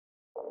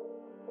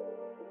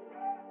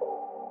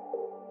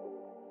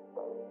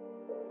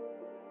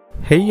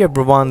Hey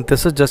everyone,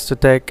 this is Just a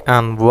Tech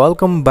and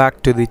welcome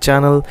back to the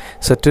channel.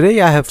 So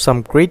today I have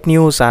some great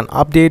news and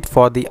update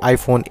for the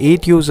iPhone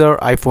 8 user,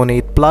 iPhone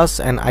 8 Plus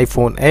and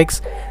iPhone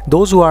X.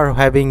 Those who are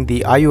having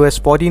the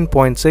iOS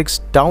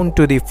 14.6 down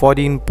to the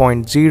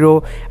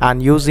 14.0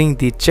 and using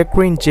the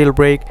Checkra1n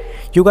Jailbreak.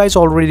 You guys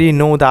already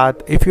know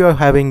that if you are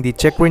having the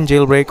Checkra1n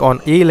Jailbreak on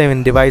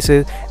A11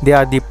 devices, they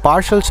are the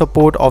partial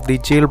support of the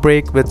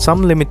jailbreak with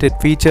some limited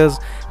features,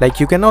 like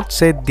you cannot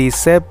set the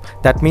SEP,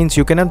 that means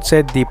you cannot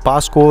set the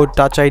passcode,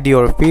 Touch ID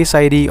or Face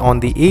ID on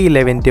the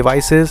A11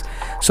 devices.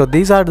 So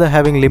these are the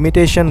having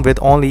limitation with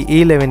only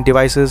A11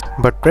 devices,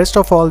 but rest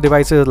of all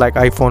devices like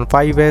iPhone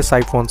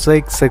 5s, iPhone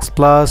 6, 6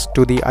 Plus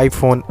to the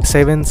iPhone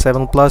 7,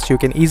 7 Plus, you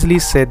can easily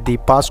set the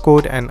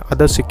passcode and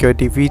other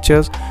security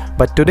features.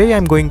 But today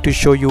I'm going to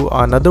show you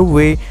another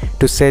way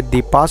to set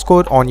the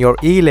passcode on your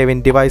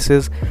A11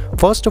 devices.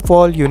 First of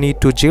all, you need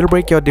to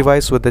jailbreak your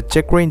device with the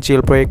Checkra1n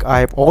Jailbreak. I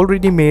have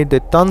already made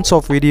tons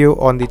of video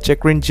on the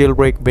Checkra1n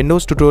Jailbreak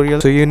Windows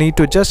tutorial, so you need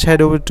to just head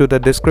over to the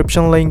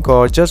description link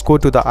or just go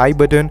to the I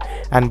button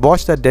and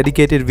watch that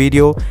dedicated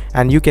video,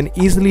 and you can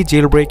easily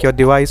jailbreak your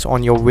device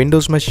on your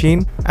Windows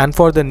machine. And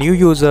for the new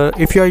user,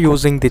 if you are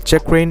using the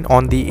Checkra1n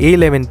on the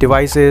A11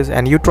 devices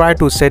and you try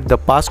to set the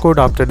passcode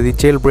after the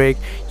jailbreak,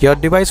 your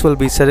device will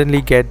be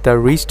suddenly get the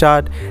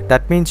restart.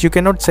 That means you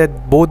cannot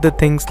set both the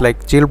things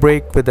like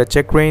jailbreak with the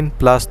Checkra1n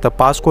plus the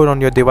passcode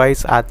on your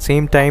device at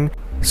same time.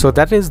 So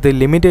that is the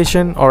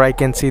limitation, or I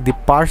can see the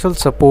partial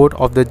support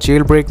of the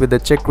jailbreak with the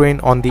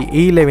Checkra1n on the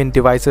A11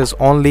 devices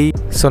only.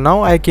 So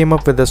now I came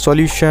up with a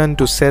solution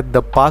to set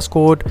the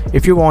passcode.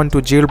 If you want to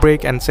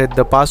jailbreak and set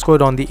the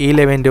passcode on the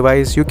A11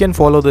 device, you can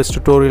follow this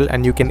tutorial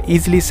and you can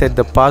easily set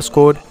the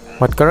passcode.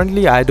 But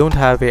currently I don't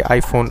have a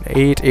iPhone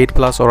 8, 8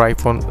 Plus or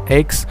iPhone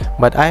X,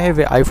 but I have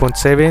a iPhone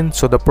 7,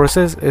 so the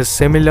process is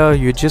similar.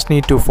 You just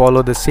need to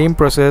follow the same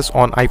process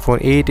on iPhone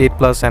 8, 8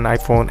 Plus and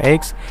iPhone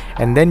X,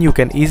 and then you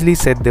can easily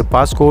set the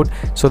passcode.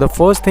 So the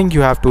first thing, you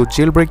have to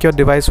jailbreak your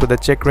device with the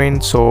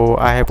Checkra1n. So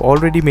I have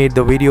already made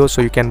the video,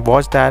 so you can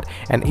watch that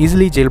and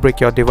easily jailbreak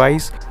your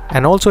device.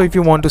 And also, if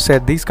you want to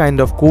set this kind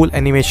of cool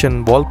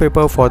animation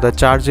wallpaper for the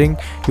charging,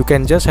 you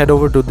can just head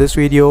over to this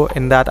video.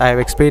 In that I have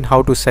explained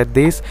how to set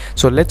this.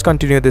 So let's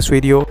continue this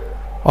video.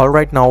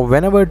 Alright, now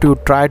whenever you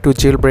try to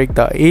jailbreak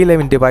the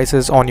A11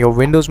 devices on your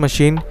Windows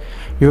machine,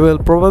 you will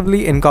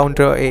probably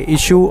encounter a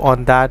issue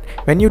on that.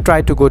 When you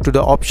try to go to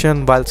the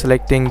option while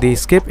selecting the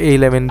skip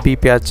A11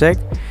 PPR check,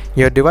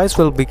 your device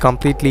will be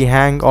completely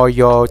hang, or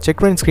your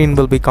Checkra1n screen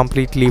will be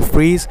completely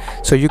freeze,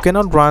 so you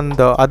cannot run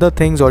the other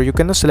things or you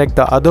cannot select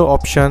the other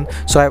option.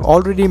 So I've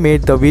already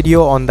made the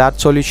video on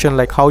that solution,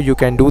 like how you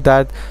can do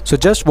that. So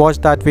just watch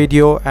that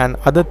video and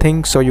other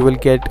things, so you will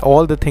get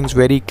all the things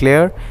very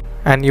clear.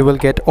 And you will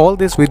get all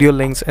these video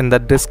links in the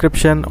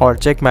description, or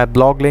check my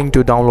blog link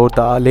to download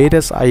the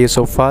latest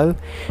ISO file.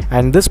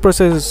 And this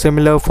process is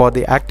similar for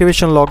the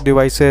activation lock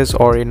devices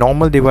or a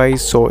normal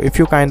device. So if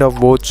you kind of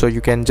vote, so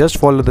you can just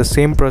follow the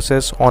same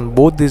process on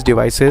both these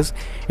devices.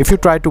 If you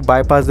try to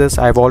bypass this,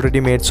 I've already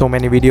made so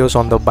many videos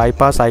on the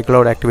bypass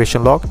iCloud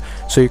activation lock,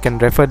 so you can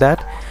refer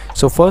that.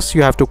 So first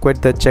you have to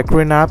quit the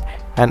Checkra1n app,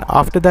 and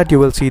after that you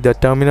will see the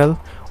terminal.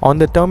 On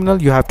the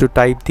terminal you have to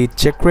type the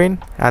Checkra1n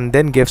and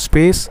then give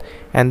space,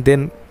 and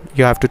then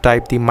you have to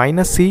type the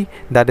 -C,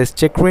 that is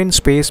Checkra1n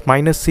space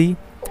 -C,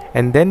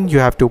 and then you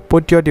have to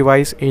put your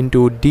device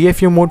into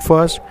DFU mode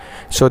first.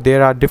 So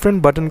there are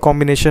different button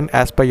combination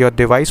as per your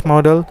device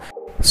model.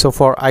 So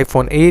for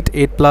iPhone 8,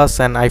 8 Plus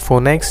and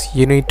iPhone X,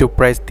 you need to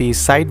press the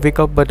side wake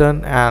up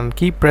button and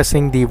keep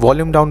pressing the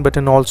volume down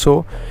button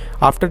also.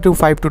 After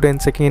 5 to 10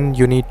 seconds,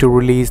 you need to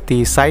release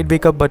the side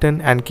wake up button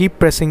and keep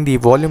pressing the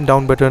volume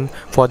down button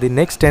for the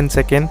next 10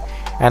 seconds.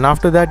 And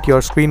after that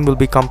your screen will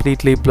be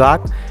completely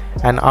black,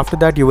 and after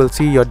that you will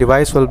see your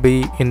device will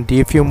be in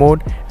DFU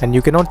mode and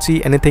you cannot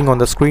see anything on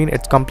the screen,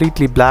 it's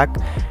completely black.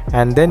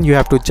 And then you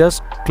have to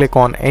just click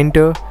on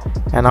enter,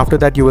 and after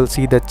that you will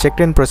see the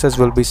Checkra1n process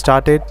will be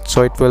started.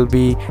 So it will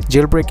be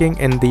jailbreaking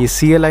in the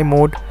CLI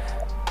mode,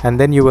 and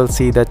then you will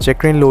see the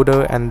Checkra1n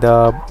loader and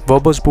the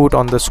verbose boot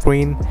on the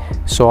screen.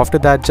 So after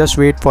that just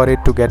wait for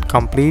it to get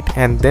complete,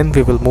 and then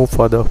we will move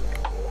further.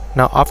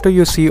 Now after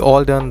you see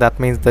all done, that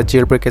means the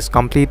jailbreak is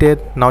completed.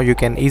 Now you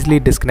can easily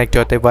disconnect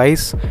your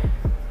device.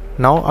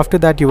 Now after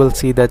that you will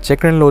see the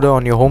Checkra1n loader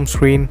on your home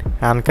screen,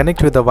 and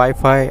connect with the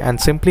Wi-Fi and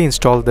simply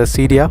install the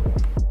Cydia.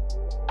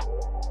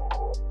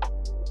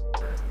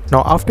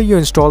 Now after you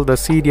install the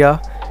Cydia,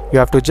 you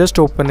have to just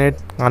open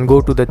it and go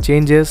to the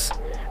changes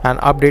and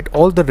update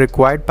all the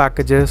required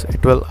packages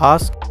it will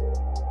ask.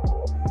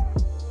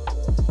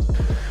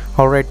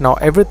 Alright, now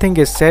everything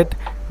is set.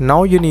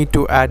 Now you need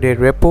to add a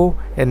repo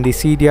in the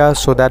Cydia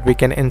so that we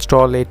can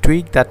install a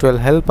tweak that will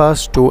help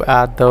us to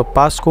add the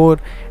passcode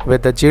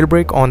with the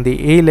jailbreak on the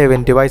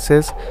A11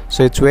 devices.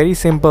 So it's very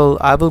simple.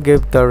 I will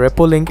give the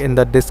repo link in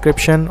the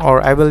description,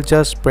 or I will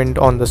just print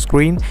on the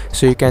screen,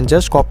 so you can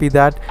just copy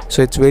that.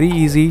 So it's very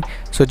easy.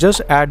 So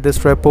just add this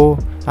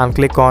repo and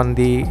click on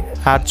the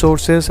add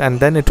sources, and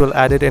then it will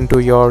add it into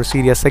your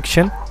Cydia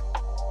section.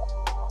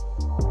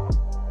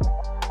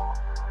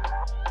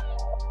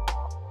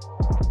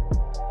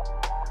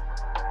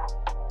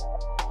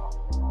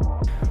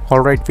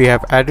 Alright, we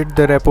have added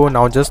the repo.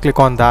 Now just click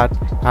on that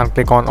and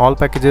click on all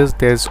packages.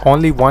 There's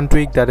only one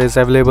tweak that is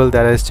available,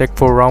 that is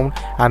Checkra1n,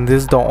 and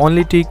this is the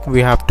only tweak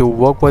we have to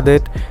work with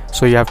it.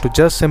 So you have to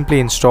just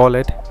simply install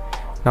it.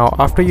 Now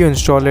after you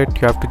install it,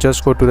 you have to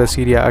just go to the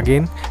CD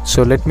again.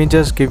 So let me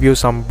just give you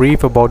some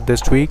brief about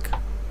this tweak.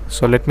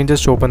 So let me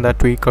just open that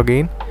tweak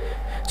again.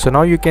 So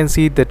now you can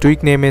see the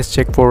tweak name is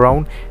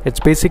Checkra1n. It's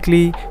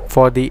basically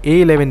for the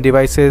A11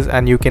 devices,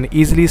 and you can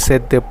easily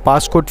set the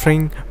passcode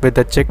string with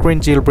the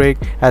Checkra1n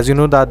Jailbreak. As you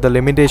know that the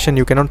limitation,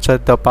 you cannot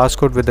set the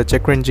passcode with the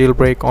Checkra1n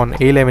Jailbreak on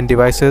A11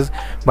 devices,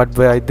 but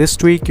by this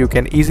tweak you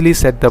can easily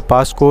set the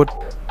passcode.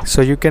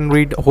 So you can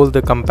read all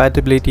the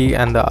compatibility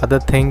and the other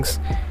things,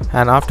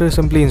 and after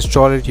simply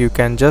install it, you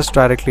can just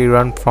directly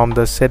run from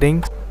the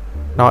settings.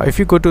 Now if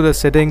you go to the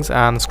settings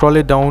and scroll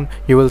it down,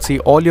 you will see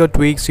all your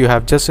tweaks you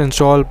have just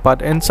installed,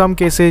 but in some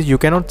cases you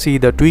cannot see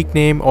the tweak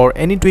name or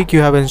any tweak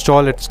you have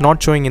installed. It's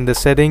not showing in the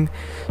setting.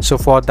 So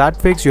for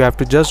that fix, you have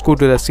to just go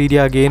to the CD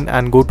again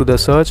and go to the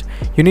search.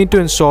 You need to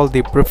install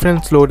the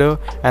preference loader,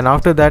 and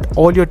after that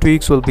all your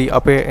tweaks will be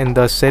appear in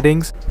the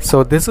settings.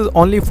 So this is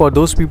only for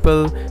those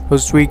people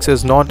whose tweaks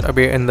is not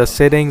appear in the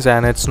settings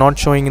and it's not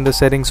showing in the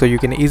settings. So you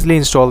can easily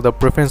install the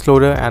preference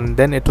loader and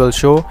then it will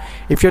show.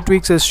 If your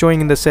tweaks is showing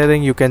in the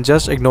setting, you can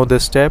just ignore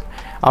this step.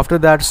 After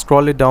that,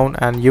 scroll it down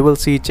and you will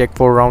see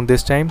Checkra1n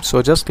this time.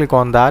 So just click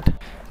on that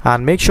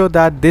and make sure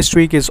that this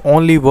tweak is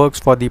only works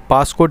for the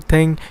passcode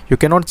thing. You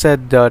cannot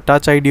set the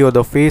touch ID or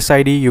the face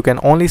ID, you can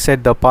only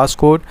set the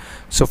passcode.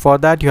 So for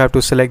that you have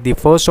to select the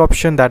first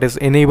option, that is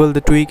enable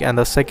the tweak, and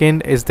the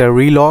second is the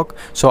relock.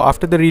 So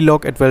after the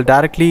relock, it will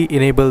directly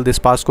enable this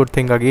passcode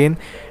thing again,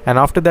 and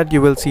after that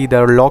you will see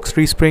the lock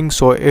respring.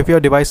 So if your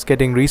device is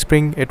getting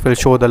respring, it will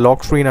show the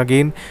lock screen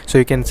again. So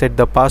you can set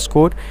the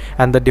passcode,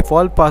 and the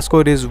default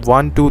passcode is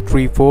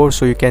 1234.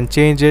 So you can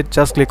change it.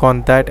 Just click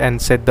on that and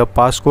set the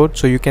passcode.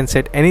 So you can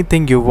set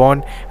anything you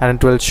want and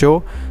it will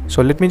show.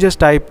 So let me just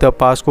type the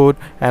passcode,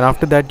 and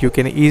after that you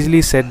can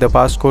easily set the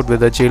passcode with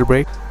the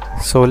jailbreak.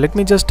 So let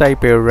me just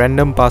type a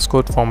random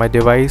passcode for my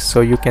device.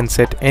 So you can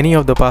set any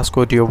of the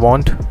passcode you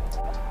want.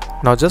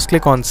 Now just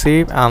click on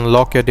save and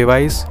lock your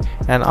device,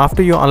 and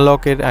after you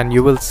unlock it, and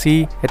you will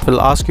see it will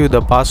ask you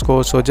the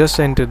passcode. So just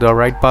enter the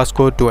right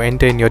passcode to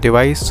enter in your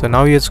device. So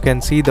now you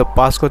can see the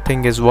passcode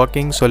thing is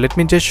working. So let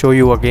me just show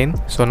you again.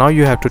 So now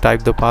you have to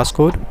type the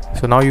passcode.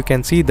 So now you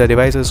can see the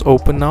device is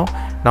open now.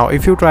 Now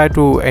if you try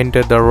to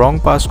enter the wrong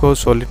passcode,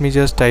 so let me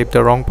just type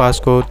the wrong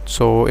passcode,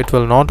 so it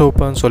will not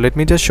open. So let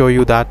me just show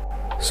you that.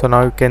 So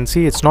now you can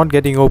see it's not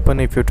getting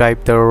open if you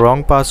type the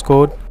wrong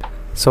passcode.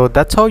 So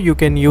that's how you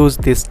can use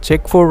this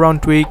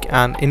Checkra1n tweak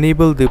and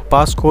enable the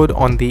passcode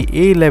on the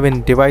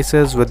A11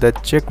 devices with the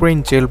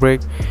Checkra1n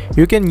Jailbreak.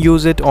 You can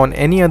use it on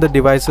any other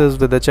devices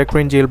with the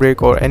Checkra1n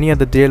Jailbreak or any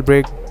other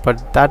jailbreak,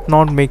 but that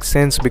not makes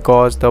sense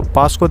because the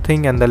passcode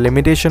thing and the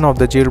limitation of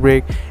the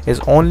jailbreak is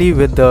only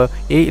with the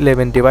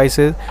A11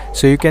 devices.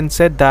 So you can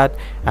set that,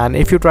 and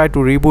if you try to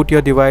reboot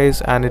your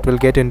device, and it will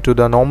get into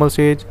the normal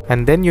stage,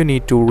 and then you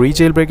need to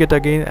re-jailbreak it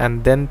again,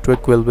 and then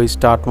tweak will be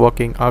start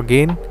working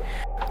again.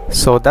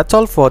 So that's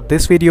all for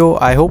this video.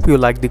 I hope you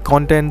like the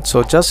content,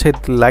 so just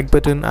hit the like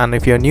button, and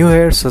if you're new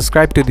here,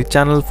 subscribe to the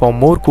channel for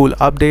more cool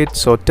updates.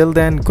 So till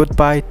then,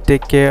 goodbye,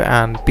 take care,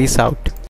 and peace out.